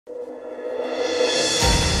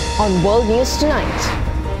On World News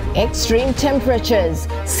Tonight, extreme temperatures,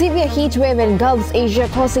 severe heat wave engulfs Asia,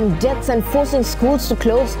 causing deaths and forcing schools to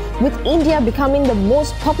close, with India becoming the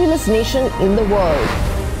most populous nation in the world.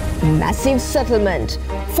 Massive settlement.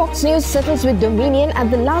 Fox News settles with Dominion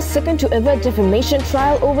at the last second to avert defamation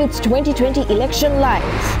trial over its 2020 election lies.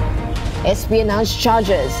 Espionage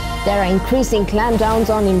charges. There are increasing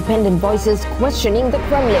clampdowns on independent voices questioning the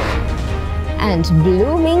Kremlin. And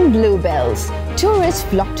blooming bluebells. Tourists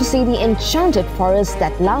flock to see the enchanted forest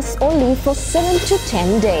that lasts only for 7 to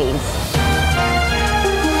 10 days.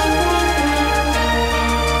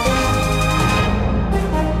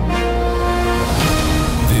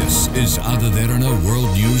 This is Derana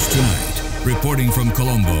World News Tonight. Reporting from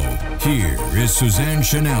Colombo, here is Suzanne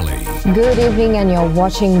Shanali. Good evening, and you're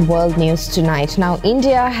watching World News Tonight. Now,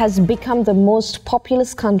 India has become the most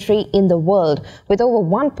populous country in the world, with over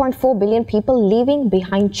 1.4 billion people leaving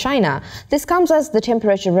behind China. This comes as the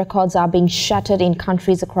temperature records are being shattered in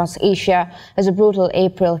countries across Asia as a brutal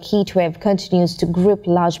April heat wave continues to grip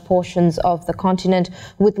large portions of the continent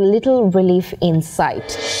with little relief in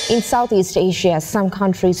sight. In Southeast Asia, some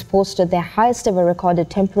countries posted their highest ever recorded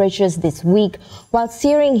temperatures this week, while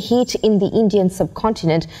searing heat in the Indian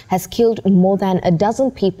subcontinent has killed more than a dozen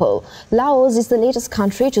people. Laos is the latest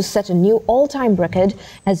country to set a new all-time record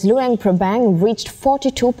as Luang Prabang reached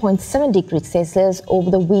 42.7 degrees Celsius over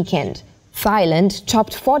the weekend. Thailand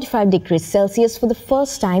topped 45 degrees Celsius for the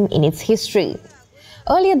first time in its history.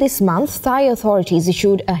 Earlier this month, Thai authorities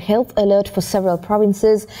issued a health alert for several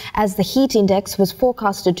provinces as the heat index was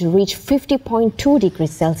forecasted to reach 50.2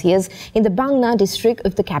 degrees Celsius in the Bang Na district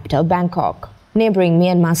of the capital, Bangkok. Neighbouring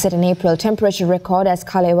Myanmar set an April temperature record as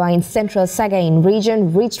Kalewa in central Sagaing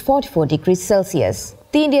region reached 44 degrees Celsius.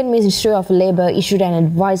 The Indian Ministry of Labour issued an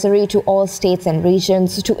advisory to all states and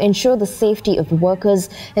regions to ensure the safety of workers,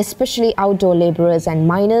 especially outdoor labourers and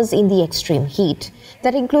miners in the extreme heat.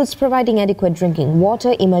 That includes providing adequate drinking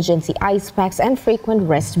water, emergency ice packs and frequent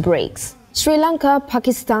rest breaks. Sri Lanka,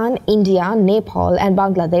 Pakistan, India, Nepal and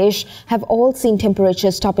Bangladesh have all seen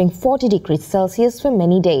temperatures topping 40 degrees Celsius for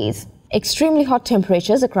many days. Extremely hot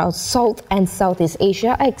temperatures across South and Southeast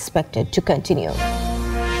Asia are expected to continue.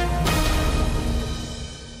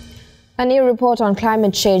 A new report on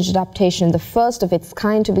climate change adaptation, the first of its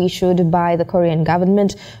kind to be issued by the Korean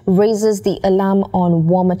government, raises the alarm on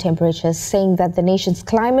warmer temperatures, saying that the nation's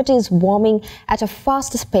climate is warming at a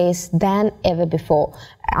faster pace than ever before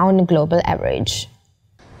on a global average.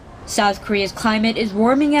 South Korea's climate is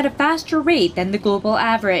warming at a faster rate than the global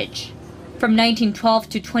average. From 1912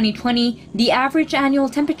 to 2020, the average annual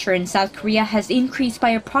temperature in South Korea has increased by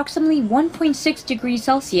approximately 1.6 degrees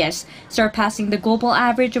Celsius, surpassing the global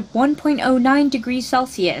average of 1.09 degrees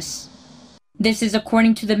Celsius. This is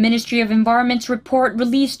according to the Ministry of Environment's report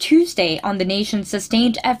released Tuesday on the nation's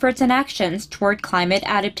sustained efforts and actions toward climate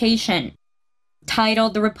adaptation.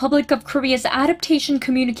 Titled The Republic of Korea's Adaptation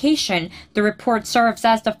Communication, the report serves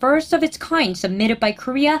as the first of its kind submitted by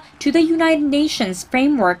Korea to the United Nations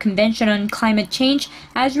Framework Convention on Climate Change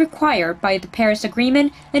as required by the Paris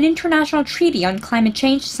Agreement, an international treaty on climate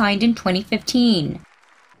change signed in 2015.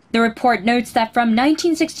 The report notes that from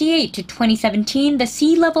 1968 to 2017, the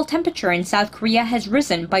sea level temperature in South Korea has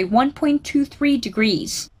risen by 1.23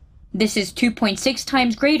 degrees. This is 2.6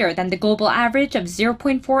 times greater than the global average of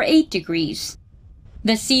 0.48 degrees.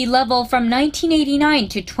 The sea level from 1989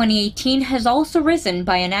 to 2018 has also risen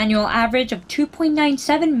by an annual average of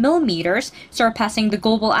 2.97 millimeters, surpassing the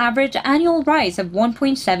global average annual rise of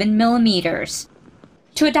 1.7 millimeters.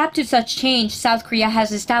 To adapt to such change, South Korea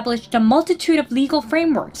has established a multitude of legal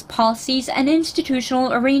frameworks, policies, and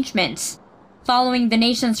institutional arrangements. Following the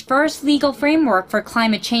nation's first legal framework for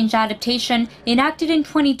climate change adaptation, enacted in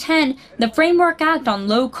 2010, the Framework Act on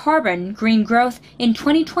Low Carbon, Green Growth, in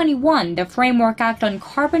 2021, the Framework Act on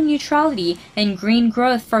Carbon Neutrality and Green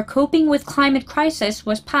Growth for Coping with Climate Crisis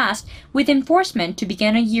was passed, with enforcement to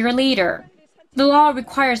begin a year later. The law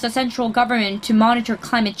requires the central government to monitor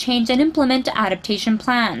climate change and implement adaptation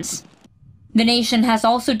plans. The nation has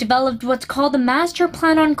also developed what's called the Master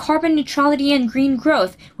Plan on Carbon Neutrality and Green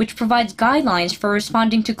Growth, which provides guidelines for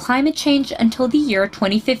responding to climate change until the year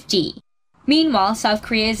 2050. Meanwhile, South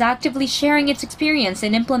Korea is actively sharing its experience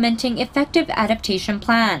in implementing effective adaptation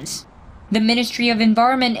plans. The Ministry of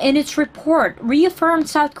Environment in its report reaffirmed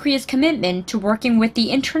South Korea's commitment to working with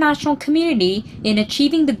the international community in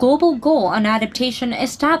achieving the global goal on adaptation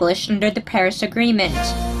established under the Paris Agreement.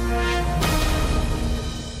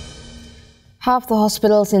 Half the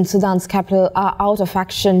hospitals in Sudan's capital are out of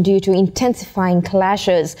action due to intensifying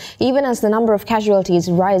clashes, even as the number of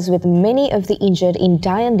casualties rise, with many of the injured in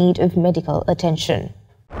dire need of medical attention.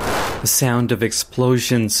 The sound of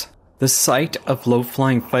explosions, the sight of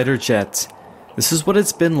low-flying fighter jets. This is what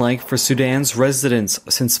it's been like for Sudan's residents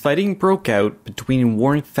since fighting broke out between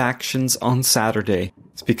warring factions on Saturday.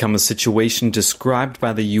 It's become a situation described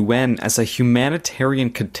by the UN as a humanitarian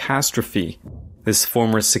catastrophe. This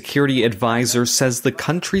former security advisor says the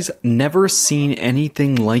country's never seen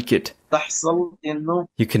anything like it.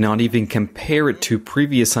 You cannot even compare it to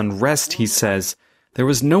previous unrest, he says. There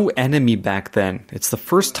was no enemy back then. It's the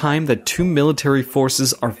first time that two military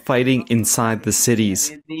forces are fighting inside the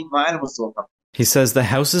cities. He says the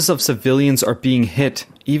houses of civilians are being hit,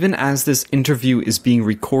 even as this interview is being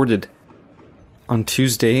recorded. On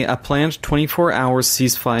Tuesday, a planned 24-hour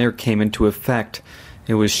ceasefire came into effect.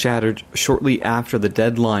 It was shattered shortly after the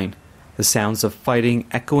deadline, the sounds of fighting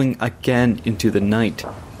echoing again into the night.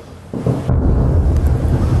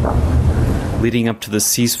 Leading up to the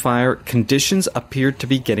ceasefire, conditions appeared to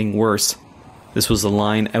be getting worse. This was a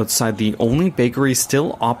line outside the only bakery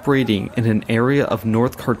still operating in an area of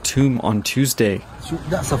North Khartoum on Tuesday.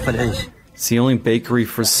 It's the only bakery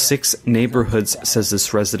for 6 neighborhoods, says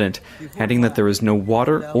this resident, adding that there is no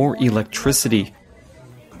water or electricity.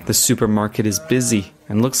 The supermarket is busy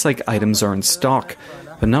and looks like items are in stock,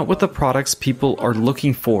 but not with the products people are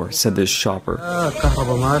looking for, said this shopper.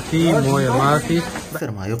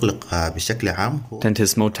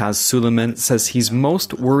 Dentist Motaz Suleiman says he's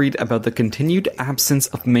most worried about the continued absence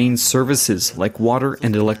of main services like water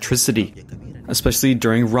and electricity, especially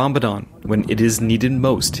during Ramadan, when it is needed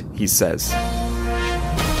most, he says.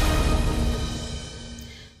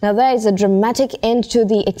 Now, there is a dramatic end to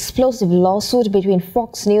the explosive lawsuit between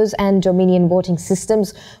Fox News and Dominion Voting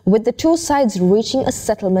Systems, with the two sides reaching a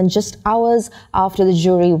settlement just hours after the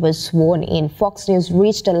jury was sworn in. Fox News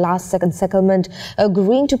reached a last-second settlement,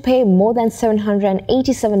 agreeing to pay more than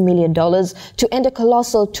 $787 million to end a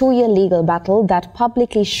colossal 2-year legal battle that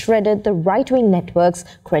publicly shredded the right-wing network's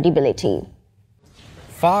credibility.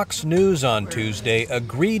 Fox News on Tuesday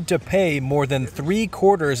agreed to pay more than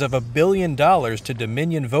 $750 million to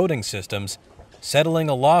Dominion Voting Systems, settling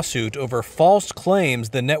a lawsuit over false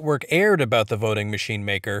claims the network aired about the voting machine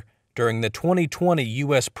maker during the 2020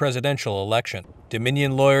 U.S. presidential election.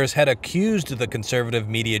 Dominion lawyers had accused the conservative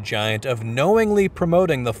media giant of knowingly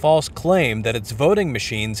promoting the false claim that its voting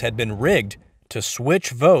machines had been rigged to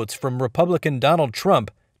switch votes from Republican Donald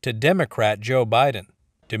Trump to Democrat Joe Biden.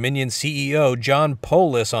 Dominion CEO John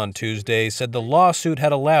Polis on Tuesday said the lawsuit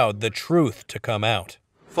had allowed the truth to come out.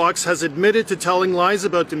 Fox has admitted to telling lies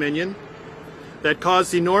about Dominion that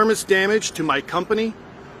caused enormous damage to my company,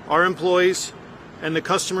 our employees, and the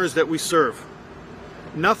customers that we serve.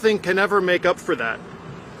 Nothing can ever make up for that.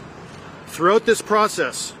 Throughout this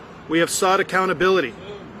process, we have sought accountability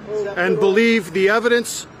and believe the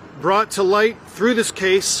evidence brought to light through this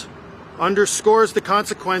case underscores the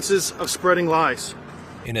consequences of spreading lies.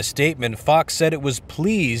 In a statement, Fox said it was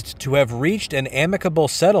pleased to have reached an amicable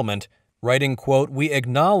settlement, writing, quote, "We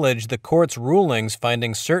acknowledge the court's rulings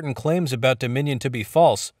finding certain claims about Dominion to be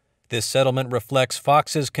false. This settlement reflects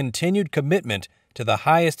Fox's continued commitment to the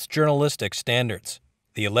highest journalistic standards."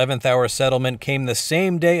 The 11th-hour settlement came the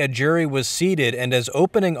same day a jury was seated and as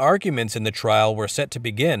opening arguments in the trial were set to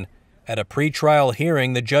begin. At a pre-trial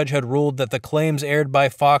hearing, the judge had ruled that the claims aired by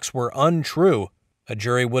Fox were untrue. A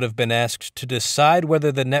jury would have been asked to decide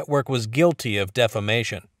whether the network was guilty of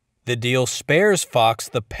defamation. The deal spares Fox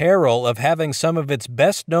the peril of having some of its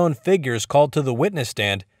best-known figures called to the witness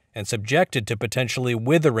stand and subjected to potentially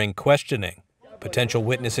withering questioning. Potential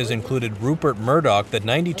witnesses included Rupert Murdoch, the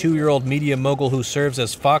 92-year-old media mogul who serves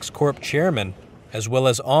as Fox Corp chairman, as well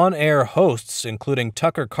as on-air hosts including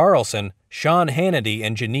Tucker Carlson, Sean Hannity,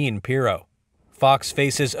 and Jeanine Pirro. Fox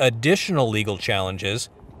faces additional legal challenges.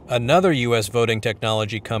 Another U.S. voting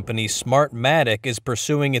technology company, Smartmatic, is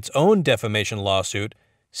pursuing its own defamation lawsuit,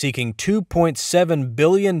 seeking $2.7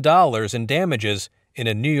 billion in damages in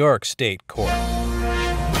a New York state court.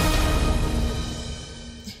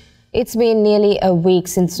 It's been nearly a week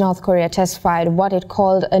since North Korea test-fired what it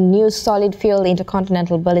called a new solid-fuel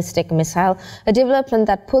intercontinental ballistic missile, a development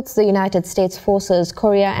that puts the United States forces,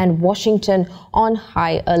 Korea and Washington on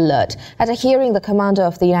high alert. At a hearing, the commander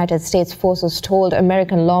of the United States forces told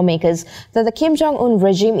American lawmakers that the Kim Jong-un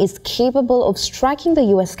regime is capable of striking the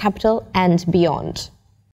U.S. capital and beyond.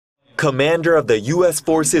 Commander of the U.S.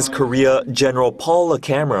 Forces Korea, General Paul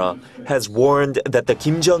LaCamera, has warned that the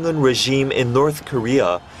Kim Jong-un regime in North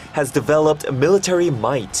Korea has developed military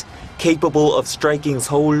might capable of striking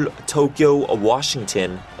Seoul, Tokyo,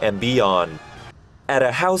 Washington, and beyond. At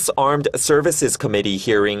a House Armed Services Committee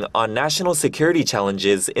hearing on national security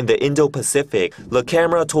challenges in the Indo-Pacific, La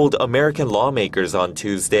Camera told American lawmakers on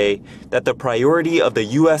Tuesday that the priority of the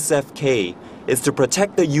USFK is to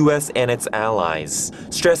protect the U.S. and its allies,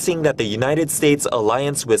 stressing that the United States'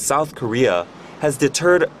 alliance with South Korea has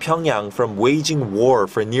deterred Pyongyang from waging war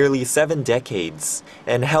for nearly 7 decades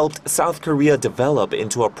and helped South Korea develop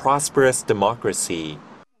into a prosperous democracy.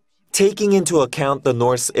 Taking into account the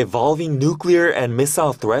North's evolving nuclear and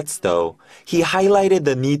missile threats, though, he highlighted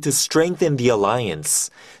the need to strengthen the alliance,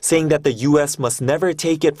 saying that the U.S. must never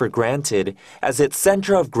take it for granted as its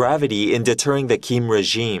center of gravity in deterring the Kim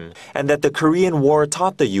regime, and that the Korean War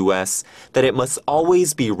taught the U.S. that it must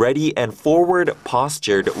always be ready and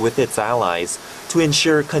forward-postured with its allies to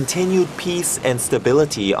ensure continued peace and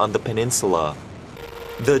stability on the peninsula.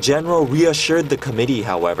 The general reassured the committee,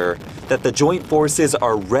 however, that the joint forces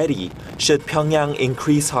are ready should Pyongyang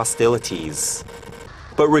increase hostilities.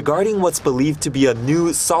 But regarding what's believed to be a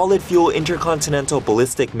new solid-fuel intercontinental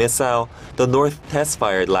ballistic missile the North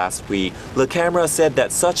test-fired last week, La Camera said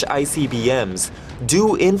that such ICBMs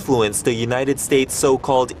do influence the United States'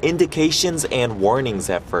 so-called indications and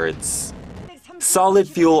warnings efforts.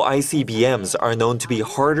 Solid-fuel ICBMs are known to be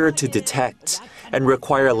harder to detect and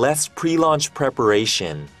require less pre-launch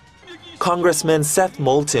preparation. Congressman Seth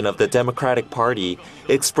Moulton of the Democratic Party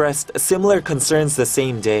expressed similar concerns the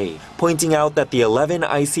same day, pointing out that the 11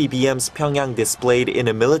 ICBMs Pyongyang displayed in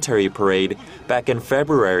a military parade back in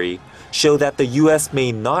February show that the U.S.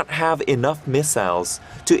 may not have enough missiles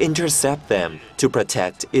to intercept them to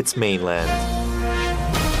protect its mainland.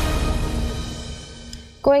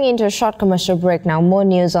 Going into a short commercial break now, more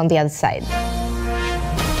news on the other side.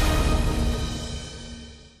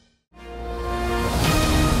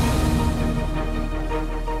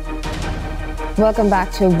 Welcome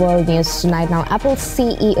back to World News Tonight. Now, Apple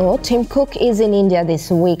CEO Tim Cook is in India this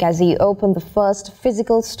week as he opened the first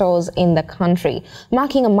physical stores in the country,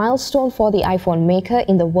 marking a milestone for the iPhone maker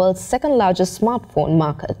in the world's second largest smartphone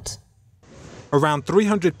market. Around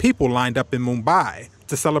 300 people lined up in Mumbai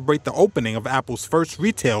to celebrate the opening of Apple's first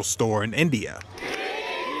retail store in India.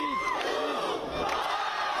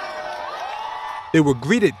 They were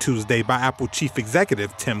greeted Tuesday by Apple chief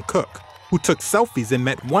executive Tim Cook, who took selfies and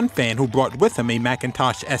met one fan who brought with him a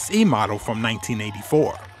Macintosh SE model from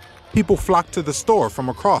 1984. People flocked to the store from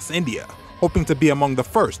across India, hoping to be among the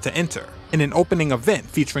first to enter, in an opening event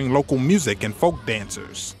featuring local music and folk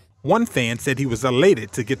dancers. One fan said he was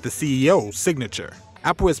elated to get the CEO's signature.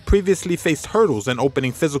 Apple has previously faced hurdles in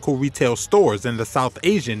opening physical retail stores in the South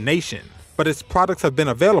Asian nation, but its products have been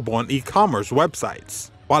available on e-commerce websites,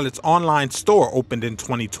 while its online store opened in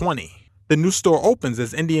 2020. The new store opens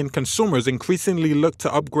as Indian consumers increasingly look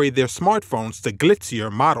to upgrade their smartphones to glitzier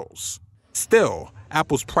models. Still,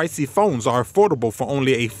 Apple's pricey phones are affordable for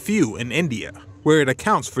only a few in India, where it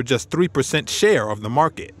accounts for just 3% share of the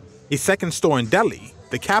market. A second store in Delhi,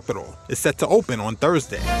 the capital, is set to open on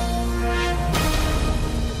Thursday.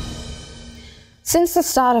 Since the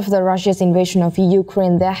start of Russia's invasion of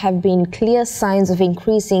Ukraine, there have been clear signs of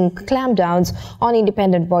increasing clampdowns on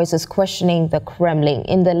independent voices questioning the Kremlin.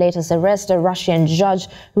 In the latest arrest, a Russian judge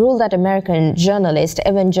ruled that American journalist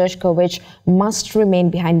Evan Gershkovich must remain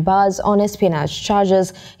behind bars on espionage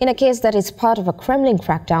charges in a case that is part of a Kremlin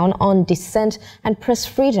crackdown on dissent and press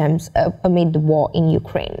freedoms amid the war in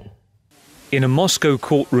Ukraine. In a Moscow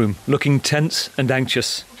courtroom, looking tense and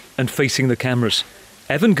anxious and facing the cameras,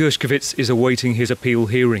 Evan Gershkovich is awaiting his appeal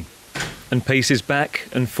hearing and paces back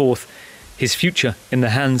and forth, his future in the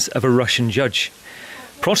hands of a Russian judge.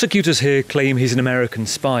 Prosecutors here claim he's an American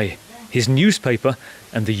spy. His newspaper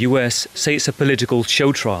and the US say it's a political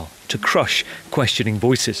show trial to crush questioning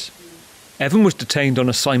voices. Evan was detained on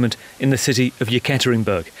assignment in the city of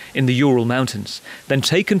Yekaterinburg in the Ural Mountains, then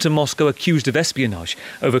taken to Moscow accused of espionage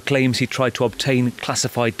over claims he tried to obtain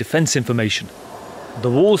classified defense information. The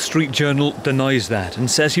Wall Street Journal denies that and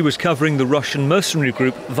says he was covering the Russian mercenary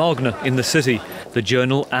group Wagner in the city. The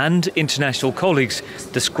Journal and international colleagues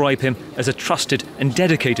describe him as a trusted and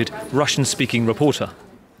dedicated Russian-speaking reporter.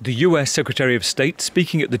 The US Secretary of State,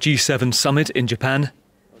 speaking at the G7 summit in Japan,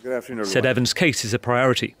 said Evan's case is a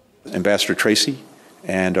priority. Ambassador Tracy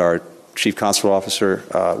and our Chief Consular Officer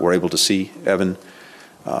were able to see Evan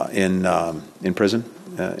in prison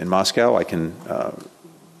in Moscow. I can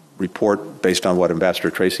report, based on what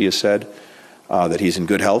Ambassador Tracy has said, that he's in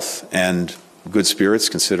good health and good spirits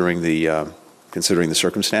considering the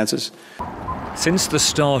circumstances. Since the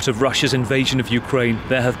start of Russia's invasion of Ukraine,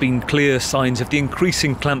 there have been clear signs of the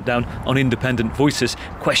increasing clampdown on independent voices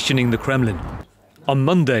questioning the Kremlin. On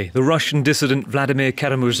Monday, the Russian dissident Vladimir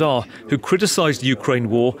Karamazov, who criticised the Ukraine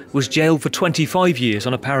war, was jailed for 25 years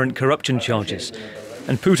on apparent corruption charges.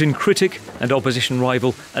 And Putin critic and opposition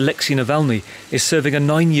rival Alexei Navalny is serving a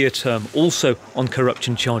 9-year term, also on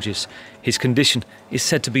corruption charges. His condition is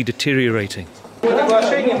said to be deteriorating.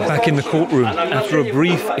 Back in the courtroom, after a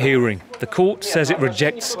brief hearing, the court says it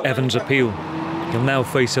rejects Evan's appeal. He'll now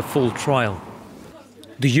face a full trial.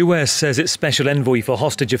 The US says its special envoy for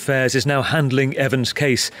hostage affairs is now handling Evan's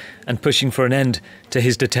case and pushing for an end to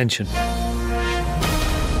his detention.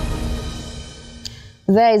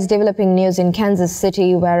 There is developing news in Kansas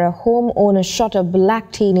City where a homeowner shot a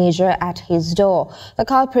black teenager at his door. The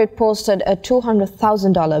culprit posted a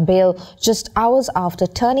 $200,000 bail just hours after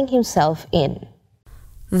turning himself in.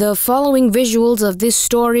 The following visuals of this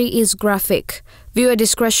story is graphic. Viewer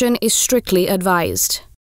discretion is strictly advised.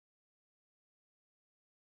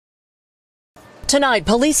 Tonight,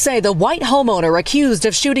 police say the white homeowner accused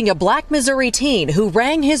of shooting a black Missouri teen who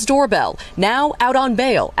rang his doorbell, now out on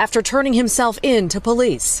bail after turning himself in to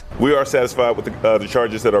police. We are satisfied with the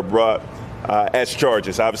charges that are brought as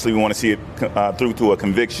charges. Obviously, we want to see it through to a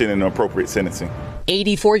conviction and appropriate sentencing.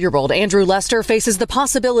 84-year-old Andrew Lester faces the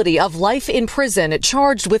possibility of life in prison,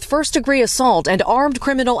 charged with first-degree assault and armed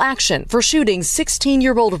criminal action for shooting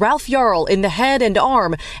 16-year-old Ralph Yarl in the head and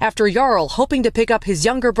arm after Yarl, hoping to pick up his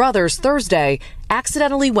younger brothers Thursday,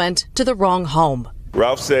 accidentally went to the wrong home.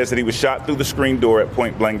 Ralph says that he was shot through the screen door at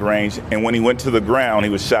point-blank range, and when he went to the ground,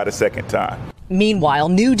 he was shot a second time. Meanwhile,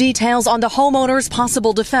 new details on the homeowner's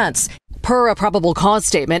possible defense. Per a probable cause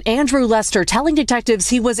statement, Andrew Lester telling detectives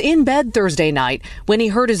he was in bed Thursday night when he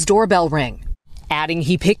heard his doorbell ring. Adding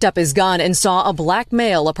he picked up his gun and saw a black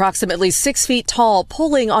male approximately 6 feet tall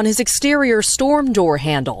pulling on his exterior storm door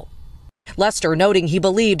handle. Lester noting he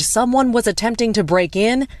believed someone was attempting to break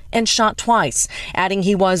in and shot twice, adding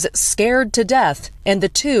he was scared to death and the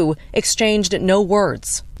two exchanged no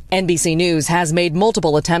words. NBC News has made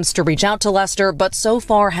multiple attempts to reach out to Lester, but so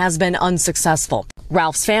far has been unsuccessful.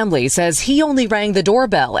 Ralph's family says he only rang the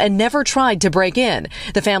doorbell and never tried to break in.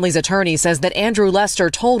 The family's attorney says that Andrew Lester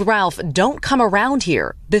told Ralph, "Don't come around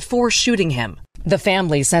here," before shooting him. The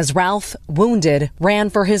family says Ralph, wounded, ran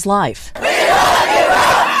for his life.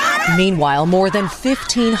 Meanwhile, more than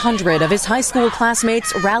 1,500 of his high school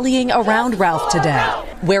classmates rallying around Ralph today,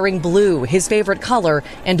 wearing blue, his favorite color,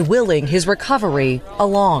 and willing his recovery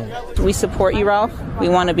along. We support you, Ralph. We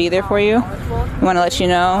want to be there for you. We want to let you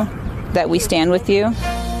know that we stand with you.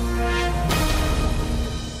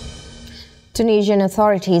 Tunisian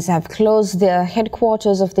authorities have closed the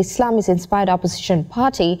headquarters of the Islamist-inspired opposition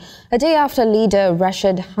party a day after leader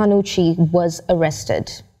Rachid Ghannouchi was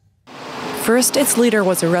arrested. First, its leader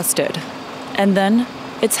was arrested, and then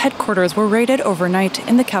its headquarters were raided overnight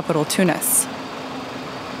in the capital, Tunis.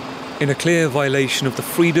 In a clear violation of the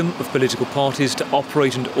freedom of political parties to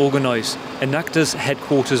operate and organise, Ennahda's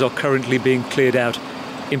headquarters are currently being cleared out,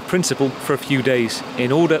 in principle for a few days,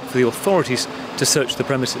 in order for the authorities to search the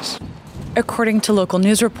premises. According to local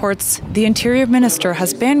news reports, the Interior Minister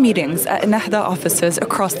has banned meetings at Ennahda offices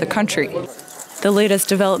across the country. The latest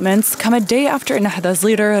developments come a day after Ennahda's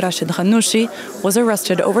leader, Rachid Ghannouchi, was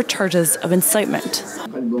arrested over charges of incitement.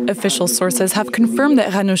 Official sources have confirmed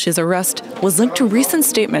that Ghannouchi's arrest was linked to recent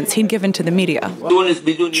statements he'd given to the media.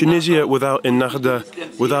 Tunisia without Ennahda,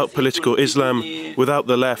 without political Islam, without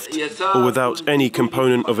the left, or without any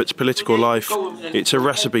component of its political life, it's a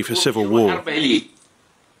recipe for civil war.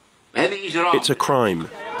 It's a crime.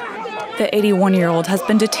 The 81-year-old has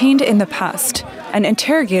been detained in the past and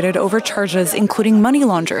interrogated over charges including money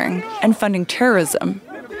laundering and funding terrorism.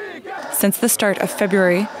 Since the start of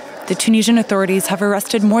February, the Tunisian authorities have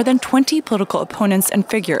arrested more than 20 political opponents and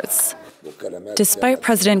figures. Despite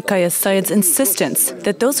President Kais Saied's insistence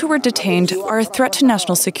that those who were detained are a threat to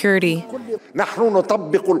national security,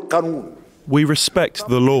 we respect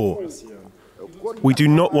the law. We do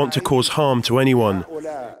not want to cause harm to anyone.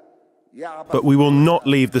 But we will not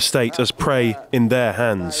leave the state as prey in their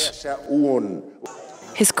hands.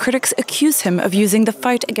 His critics accuse him of using the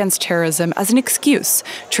fight against terrorism as an excuse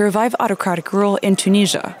to revive autocratic rule in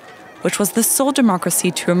Tunisia, which was the sole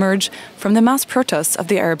democracy to emerge from the mass protests of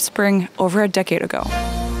the Arab Spring over a decade ago.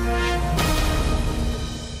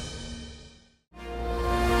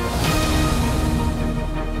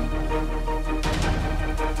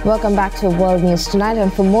 Welcome back to World News Tonight,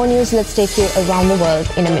 and for more news, let's take you around the world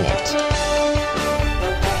in a minute.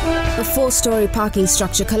 A 4-story parking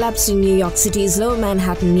structure collapsed in New York City's Lower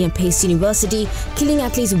Manhattan near Pace University, killing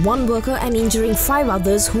at least one worker and injuring 5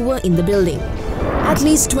 others who were in the building. At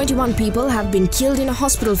least 21 people have been killed in a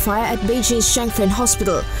hospital fire at Beijing's Shangfen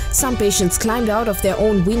Hospital. Some patients climbed out of their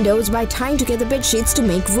own windows by tying together bedsheets to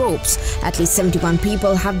make ropes. At least 71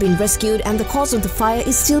 people have been rescued and the cause of the fire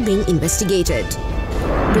is still being investigated.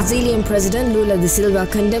 Brazilian President Lula da Silva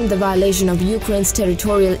condemned the violation of Ukraine's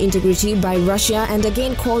territorial integrity by Russia and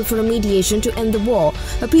again called for a mediation to end the war,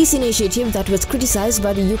 a peace initiative that was criticized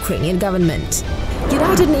by the Ukrainian government.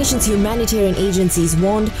 United Nations humanitarian agencies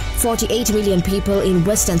warned 48 million people in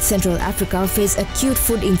West and Central Africa face acute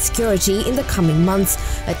food insecurity in the coming months,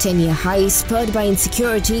 a 10-year high spurred by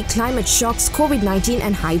insecurity, climate shocks, COVID-19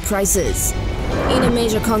 and high prices. In a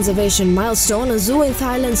major conservation milestone, a zoo in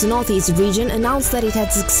Thailand's northeast region announced that it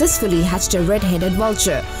had successfully hatched a red-headed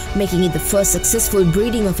vulture, making it the first successful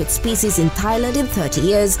breeding of its species in Thailand in 30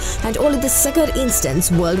 years and only the second instance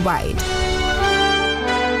worldwide.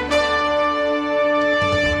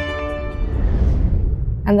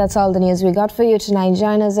 And that's all the news we got for you tonight.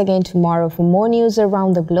 Join us again tomorrow for more news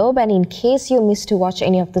around the globe. And in case you missed to watch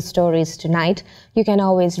any of the stories tonight, you can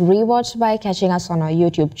always rewatch by catching us on our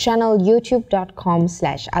YouTube channel,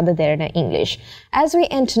 youtube.com/AdaDerana English. As we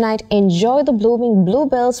end tonight, enjoy the blooming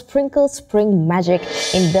bluebell sprinkle spring magic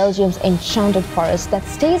in Belgium's enchanted forest that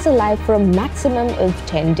stays alive for a maximum of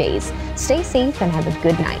 10 days. Stay safe and have a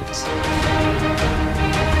good night.